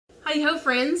Hidey-Ho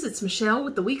Friends, it's Michelle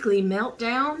with the weekly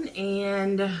Meltdown,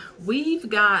 and we've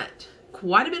got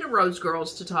quite a bit of Rose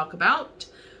Girls to talk about.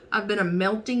 I've been a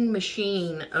melting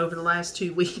machine over the last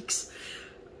 2 weeks.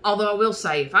 Although I will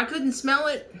say, if I couldn't smell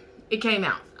it, it came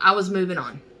out. I was moving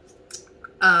on.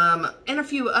 And a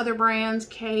few other brands,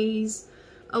 K's,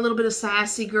 a little bit of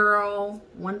Sassy Girl,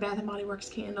 one Bath & Body Works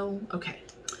candle. Okay.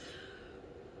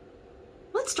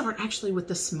 Let's start actually with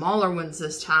the smaller ones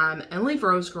this time and leave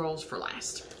Rose Girls for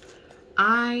last.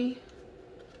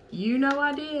 You know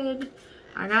I did.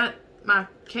 I got my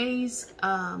K's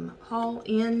haul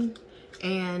in,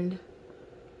 and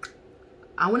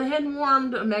I went ahead and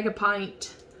warmed a mega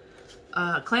pint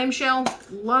clamshell.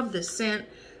 Love this scent.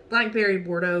 Blackberry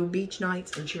Bordeaux, Beach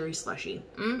Nights, and Cherry Slushy.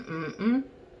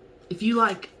 If you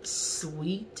like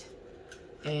sweet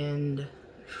and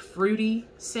fruity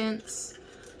scents,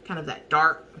 kind of that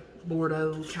dark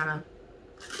Bordeaux kind of,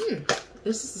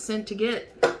 this is the scent to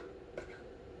get.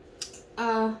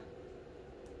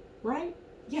 Right?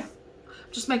 Yeah.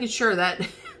 Just making sure that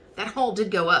that haul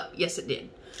did go up. Yes, it did.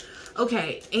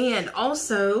 Okay, and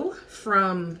also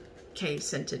from K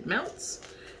Scented Melts,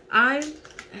 I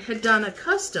had done a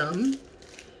custom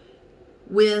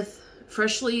with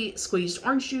freshly squeezed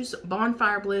orange juice,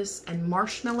 Bonfire Bliss, and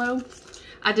marshmallow.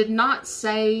 I did not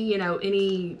say, you know,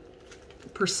 any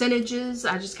percentages.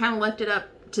 I just kind of left it up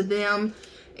to them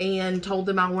and told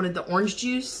them I wanted the orange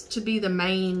juice to be the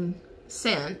main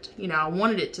scent. You know, I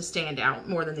wanted it to stand out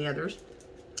more than the others.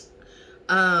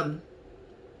 And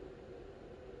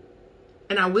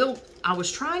I was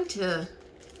trying to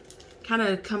kind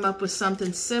of come up with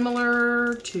something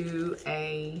similar to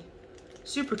a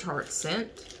Super Tart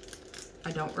scent.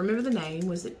 I don't remember the name.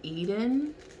 Was it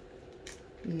Eden?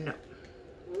 No.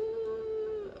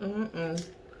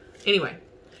 Anyway,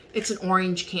 it's an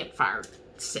orange campfire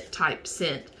type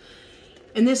scent.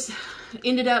 And this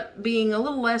ended up being a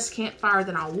little less campfire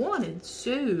than I wanted.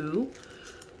 So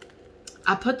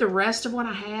I put the rest of what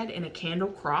I had in a candle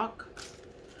crock,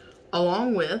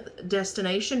 along with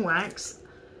Destination Wax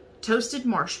Toasted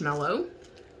Marshmallow,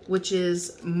 which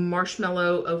is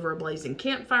marshmallow over a blazing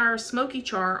campfire, smoky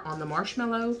char on the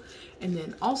marshmallow, and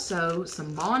then also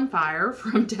some Bonfire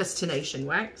from Destination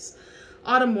Wax,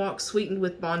 Autumn Walk sweetened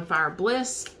with Bonfire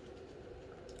Bliss,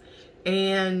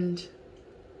 and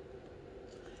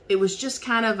it was just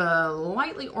kind of a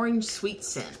lightly orange sweet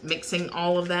scent, mixing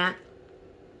all of that.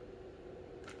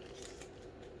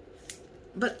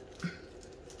 But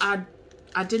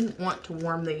I didn't want to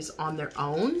warm these on their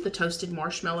own, the toasted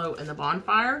marshmallow and the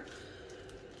bonfire,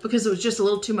 because it was just a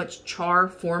little too much char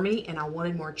for me, and I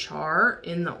wanted more char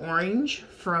in the orange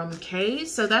from K's.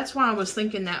 So that's why I was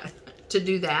thinking that to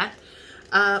do that.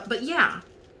 But yeah,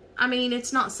 I mean,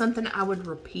 it's not something I would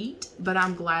repeat, but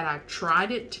I'm glad I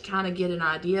tried it to kind of get an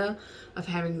idea of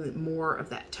having more of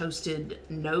that toasted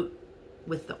note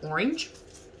with the orange.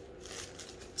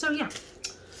 So yeah.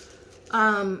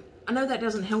 I know that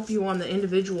doesn't help you on the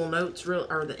individual notes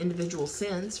or the individual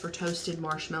scents for toasted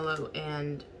marshmallow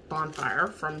and bonfire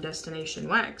from Destination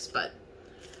Wax, but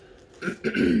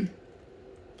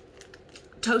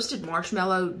toasted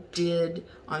marshmallow did,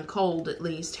 on cold at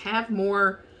least, have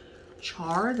more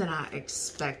char than I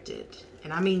expected.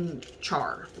 And I mean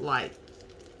char, like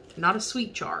not a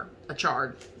sweet char, a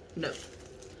charred note.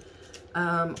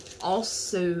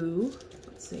 Also,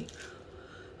 let's see.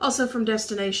 Also from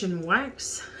Destination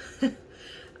Wax,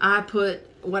 I put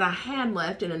what I had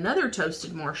left in another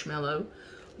toasted marshmallow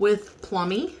with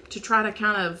Plummy to try to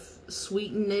kind of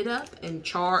sweeten it up and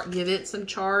give it some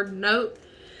charred note.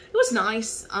 It was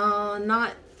nice.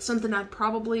 Not something I'd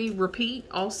probably repeat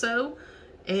also.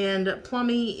 And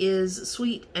Plummy is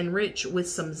sweet and rich with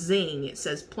some zing. It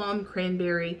says plum,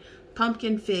 cranberry,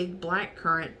 pumpkin, fig, black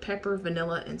currant, pepper,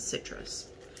 vanilla, and citrus.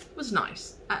 It was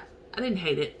nice. I didn't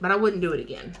hate it, but I wouldn't do it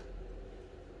again.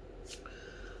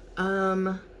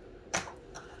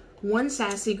 One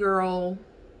Sassy Girl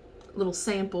little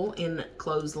sample in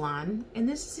Clothesline, and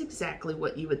this is exactly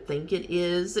what you would think it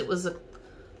is. It was a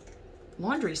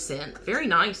laundry scent, very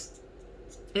nice.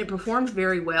 It performed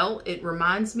very well. It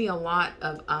reminds me a lot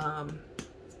of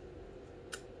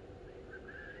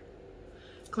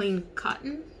Clean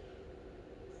Cotton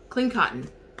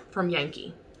from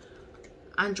Yankee.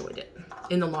 I enjoyed it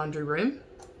in the laundry room.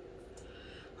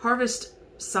 Harvest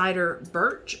Cider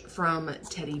Birch from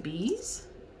Teddy Bees.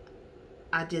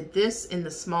 I did this in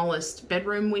the smallest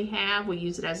bedroom we have. We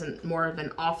use it as more of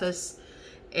an office,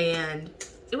 and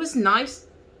it was nice.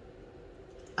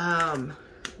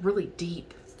 Really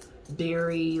deep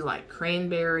berry, like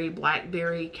cranberry,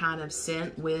 blackberry kind of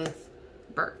scent with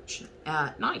birch.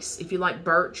 Nice. If you like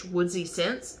birch, woodsy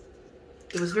scents,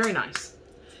 it was very nice.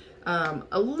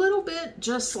 A little bit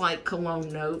just like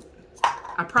cologne note.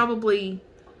 I probably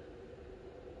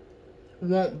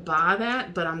won't buy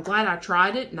that, but I'm glad I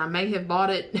tried it, and I may have bought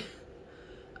it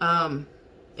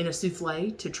in a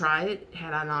souffle to try it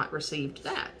had I not received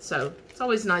that. So it's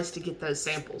always nice to get those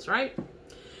samples, right?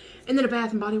 And then a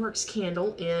Bath & Body Works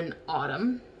candle in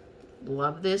Autumn.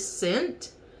 Love this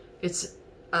scent. It's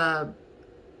an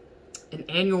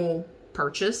annual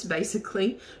purchase,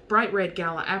 basically. Bright red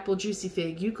gala apple, juicy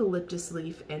fig, eucalyptus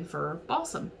leaf, and fir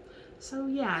balsam. So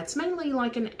yeah, it's mainly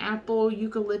like an apple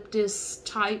eucalyptus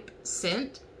type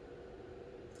scent.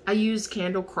 I use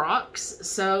candle crocks,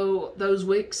 so those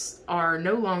wicks are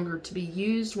no longer to be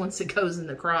used once it goes in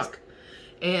the crock.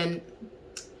 And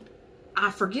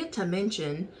I forget to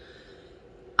mention,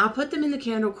 I put them in the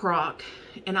candle crock,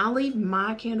 and I leave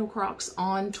my candle crocks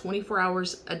on 24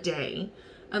 hours a day,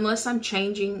 unless I'm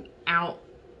changing out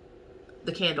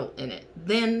the candle in it.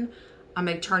 Then I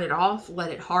may turn it off,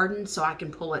 let it harden so I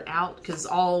can pull it out, because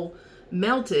all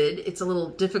melted, it's a little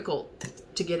difficult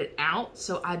to get it out.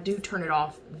 So I do turn it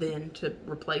off then to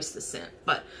replace the scent.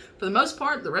 But for the most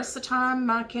part, the rest of the time,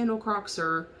 my candle crocks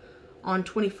are on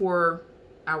 24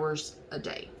 hours a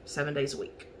day, 7 days a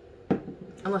week.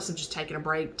 Unless I'm just taking a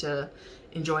break to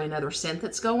enjoy another scent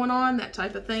that's going on, that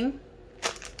type of thing.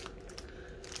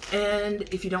 And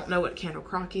if you don't know what candle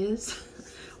crock is,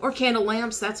 or candle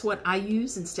lamps, that's what I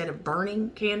use instead of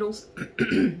burning candles.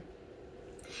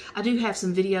 I do have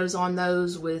some videos on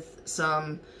those with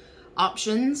some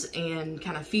options and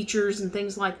kind of features and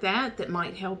things like that that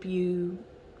might help you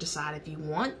decide if you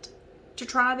want to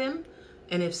try them,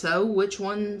 and if so, which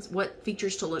ones, what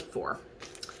features to look for.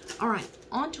 All right,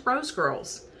 on to Rose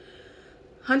Girls.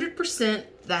 100%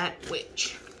 That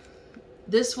Witch.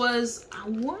 This was, I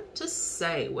want to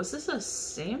say, was this a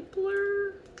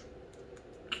sampler?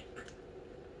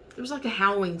 It was like a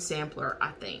Halloween sampler,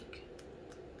 I think.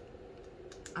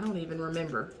 I don't even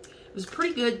remember. It was a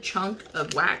pretty good chunk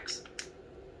of wax.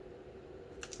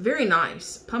 Very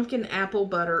nice. Pumpkin, apple,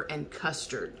 butter, and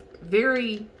custard.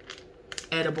 Very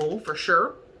edible for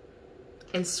sure.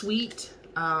 And sweet,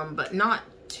 but not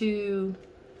too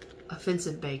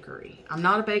offensive bakery. I'm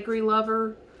not a bakery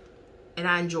lover, and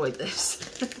I enjoyed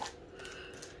this.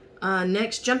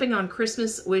 Next, jumping on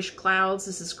Christmas Wish Clouds.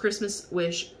 This is Christmas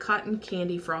Wish Cotton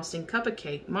Candy Frosting Cup of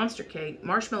Cake, Monster Cake,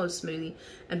 Marshmallow Smoothie,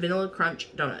 and Vanilla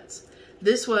Crunch Donuts.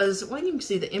 This was, well, you can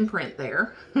see the imprint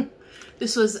there.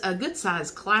 This was a good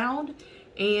size cloud,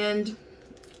 and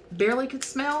barely could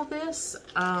smell this.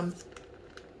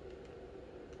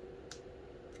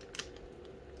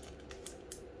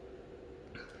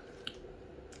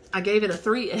 I gave it a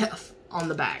 3F on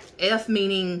the back. F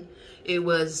meaning it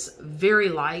was very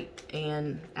light,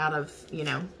 and out of, you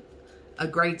know, a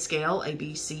grade scale, A,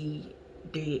 B, C,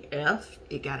 D, F,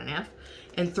 it got an F.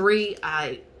 And 3,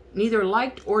 I neither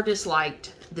liked or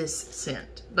disliked this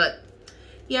scent. But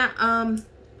yeah, I'm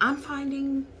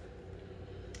finding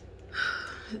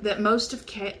that most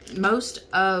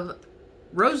of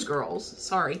Rose Girls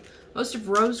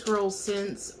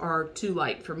scents are too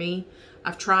light for me.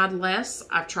 I've tried less,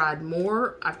 I've tried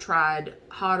more, I've tried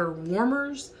hotter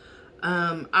warmers,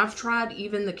 I've tried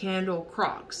even the candle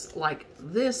crocks. Like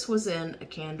this was in a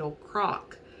candle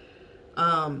crock,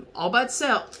 all by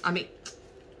itself. I mean,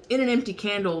 in an empty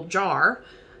candle jar,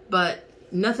 but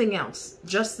nothing else.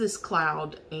 Just this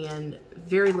cloud and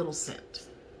very little scent.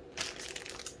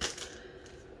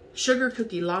 Sugar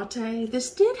Cookie Latte. This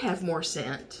did have more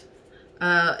scent.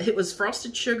 It was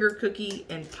frosted sugar cookie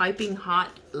and piping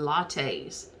hot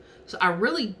lattes. So I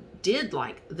really did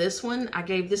like this one. I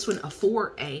gave this one a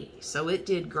 4A. So it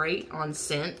did great on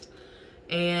scent.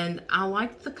 And I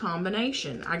liked the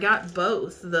combination. I got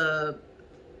both the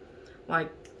like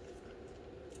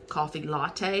coffee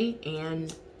latte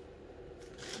and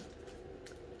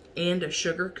a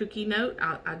sugar cookie note.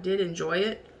 I did enjoy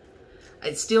it.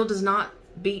 It still does not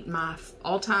beat my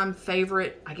all-time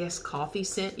favorite, I guess, coffee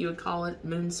scent, you would call it,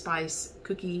 Moon Spice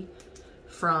Cookie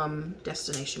from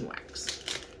Destination Wax.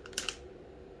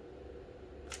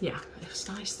 Yeah, it was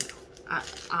nice though. I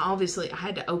obviously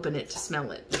had to open it to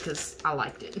smell it because I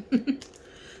liked it.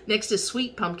 Next is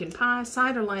Sweet Pumpkin Pie,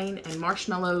 Cider Lane, and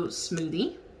Marshmallow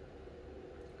Smoothie.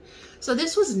 So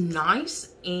this was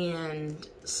nice and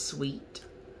sweet.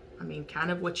 I mean,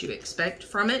 kind of what you expect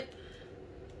from it.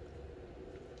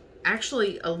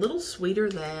 Actually, a little sweeter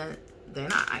than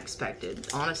I expected,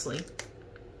 honestly.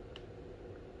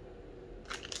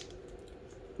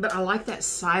 But I like that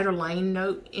Cider Lane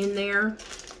note in there.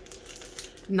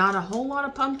 Not a whole lot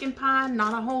of pumpkin pie,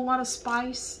 not a whole lot of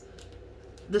spice.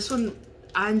 This one,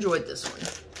 I enjoyed this one.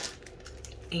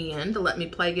 And Let Me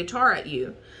Play Guitar at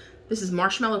You. This is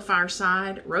Marshmallow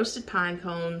Fireside, Roasted Pine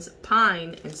Cones,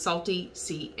 Pine, and Salty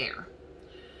Sea Air.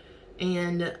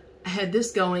 And I had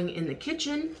this going in the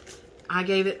kitchen. I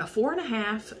gave it a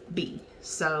 4.5 B.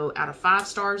 So out of 5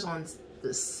 stars on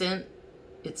the scent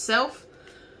itself,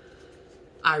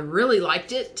 I really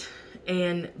liked it.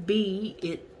 And B,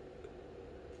 it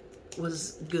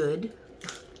was good.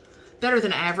 Better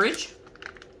than average.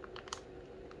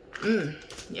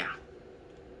 Yeah.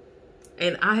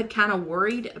 And I had kind of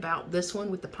worried about this one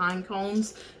with the pine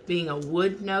cones being a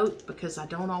wood note, because I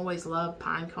don't always love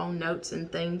pine cone notes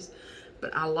and things. But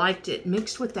I liked it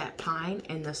mixed with that pine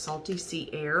and the Salty Sea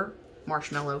Air.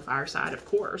 Marshmallow Fireside, of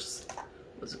course.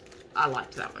 I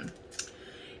liked that one.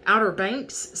 Outer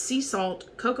Banks, Sea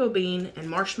Salt, Cocoa Bean, and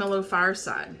Marshmallow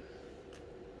Fireside.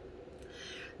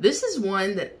 This is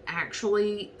one that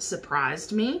actually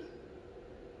surprised me.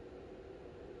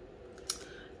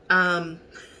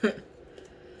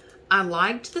 I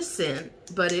liked the scent,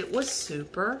 but it was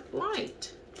super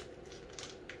light.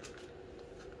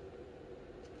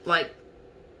 Like,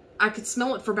 I could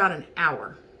smell it for about an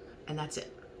hour, and that's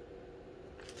it.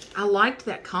 I liked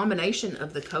that combination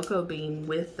of the cocoa bean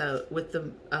with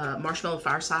the Marshmallow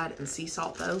Fireside and sea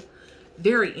salt, though.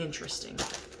 Very interesting.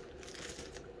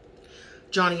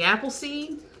 Johnny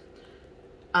Appleseed.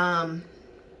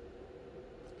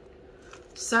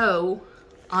 So,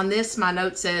 on this, my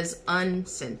note says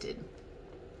unscented.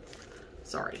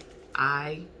 Sorry.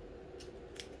 I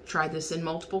tried this in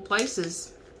multiple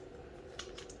places.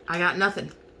 I got nothing.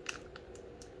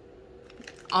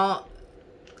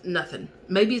 Nothing.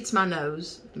 Maybe it's my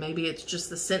nose. Maybe it's just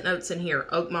the scent notes in here.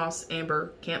 Oak moss,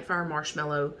 amber, campfire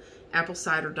marshmallow, apple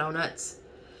cider donuts.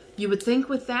 You would think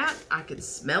with that, I could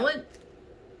smell it.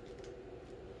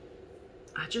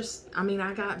 I mean,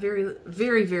 I got very,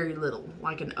 very, very little.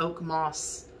 Like an oak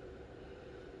moss,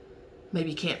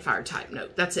 maybe campfire type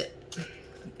note. That's it.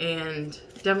 And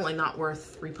definitely not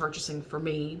worth repurchasing for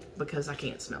me because I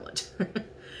can't smell it.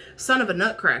 Son of a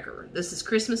Nutcracker. This is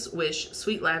Christmas Wish,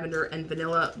 Sweet Lavender, and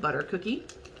Vanilla Butter Cookie.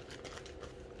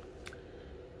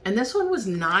 And this one was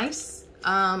nice,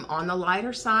 on the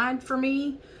lighter side for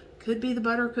me. Could be the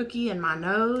butter cookie and my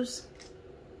nose.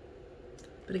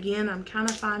 But again, I'm kind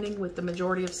of finding with the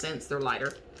majority of scents, they're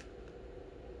lighter.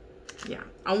 Yeah,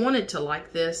 I wanted to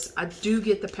like this. I do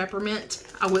get the peppermint.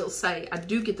 I will say, I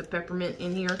do get the peppermint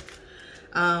in here.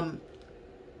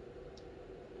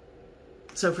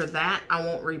 So for that, I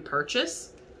won't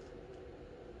repurchase.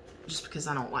 Just because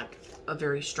I don't like a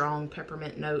very strong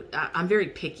peppermint note. I'm very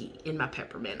picky in my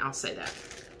peppermint, I'll say that.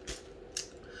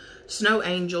 Snow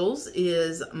Angels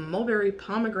is Mulberry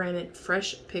Pomegranate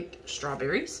Fresh Picked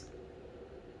Strawberries.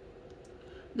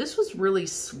 This was really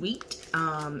sweet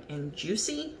and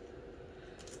juicy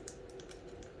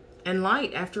and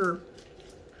light after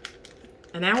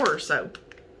an hour or so.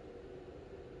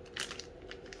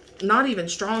 Not even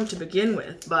strong to begin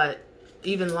with, but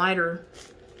even lighter,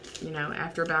 you know,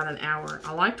 after about an hour.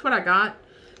 I liked what I got.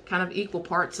 Kind of equal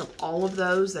parts of all of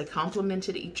those. They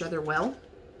complemented each other well.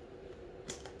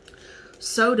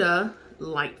 Soda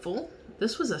Lightful.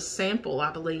 This was a sample,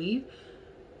 I believe.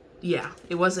 Yeah,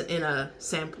 it wasn't in a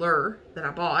sampler that I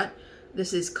bought.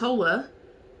 This is cola,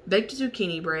 baked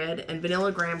zucchini bread, and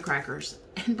vanilla graham crackers.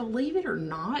 And believe it or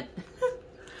not,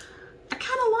 I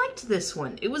kind of liked this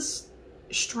one. It was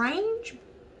strange,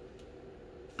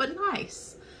 but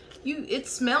nice. It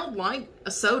smelled like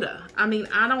a soda. I mean,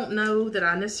 I don't know that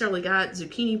I necessarily got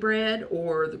zucchini bread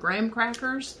or the graham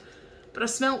crackers, but I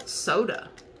smelled soda,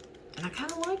 and I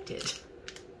kind of liked it.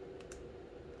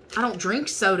 I don't drink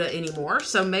soda anymore,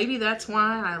 so maybe that's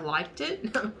why I liked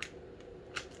it.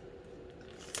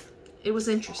 It was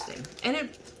interesting, and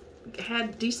it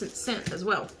had decent scent as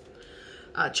well.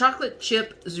 Chocolate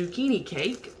chip zucchini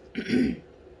cake.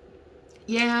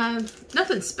 Yeah,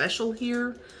 nothing special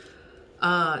here.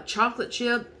 Chocolate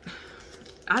chip.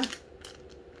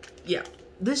 Yeah,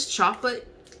 this chocolate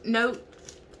note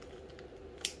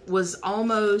was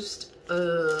almost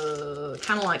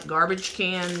kind of like garbage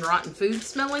can rotten food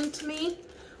smelling to me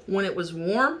when it was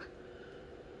warm.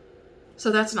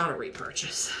 So that's not a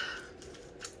repurchase.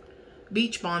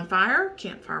 Beach Bonfire,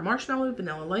 Campfire Marshmallow,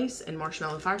 Vanilla Lace, and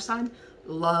Marshmallow Fireside.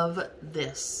 Love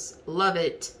this. Love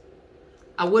it.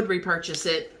 I would repurchase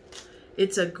it.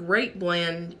 It's a great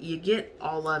blend. You get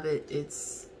all of it.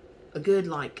 It's a good,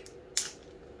 like,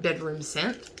 bedroom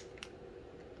scent.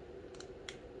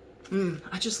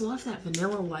 I just love that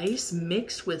vanilla lace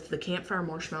mixed with the Campfire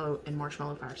Marshmallow and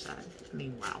Marshmallow Fireside. I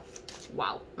mean, wow.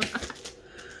 Wow.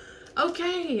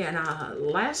 Okay, and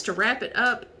last to wrap it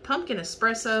up, Pumpkin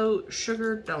Espresso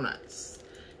Sugar Donuts.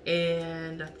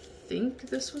 And I think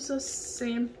this was a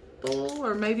sample. sample,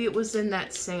 or maybe it was in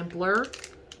that sampler.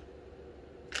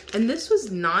 And this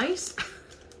was nice.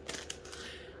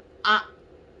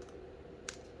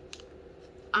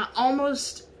 I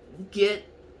almost get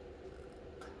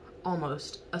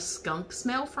a skunk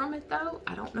smell from it though.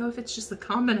 I don't know if it's just the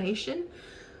combination,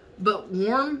 but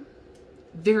warm,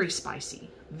 very spicy,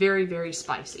 very, very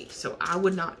spicy. So I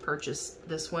would not purchase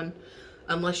this one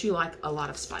unless you like a lot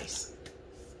of spice.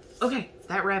 Okay,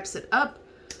 that wraps it up.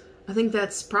 I think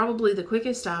that's probably the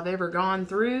quickest I've ever gone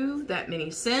through that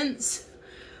many scents.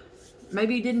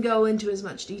 Maybe didn't go into as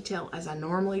much detail as I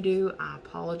normally do. I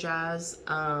apologize.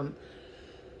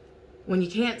 When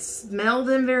you can't smell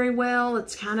them very well,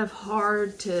 it's kind of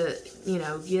hard to, you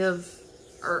know, give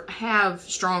or have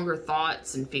stronger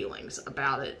thoughts and feelings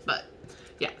about it. But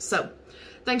yeah, so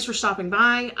thanks for stopping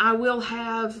by. I will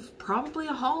have probably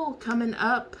a haul coming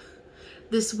up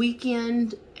this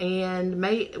weekend, and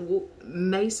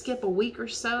may skip a week or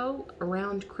so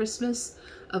around Christmas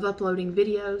of uploading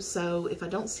videos. So if I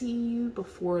don't see you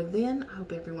before then, I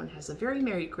hope everyone has a very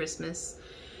Merry Christmas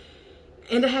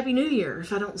and a Happy New Year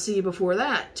if I don't see you before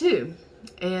that too.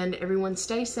 And everyone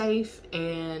stay safe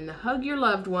and hug your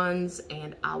loved ones,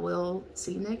 and I will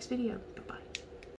see you next video.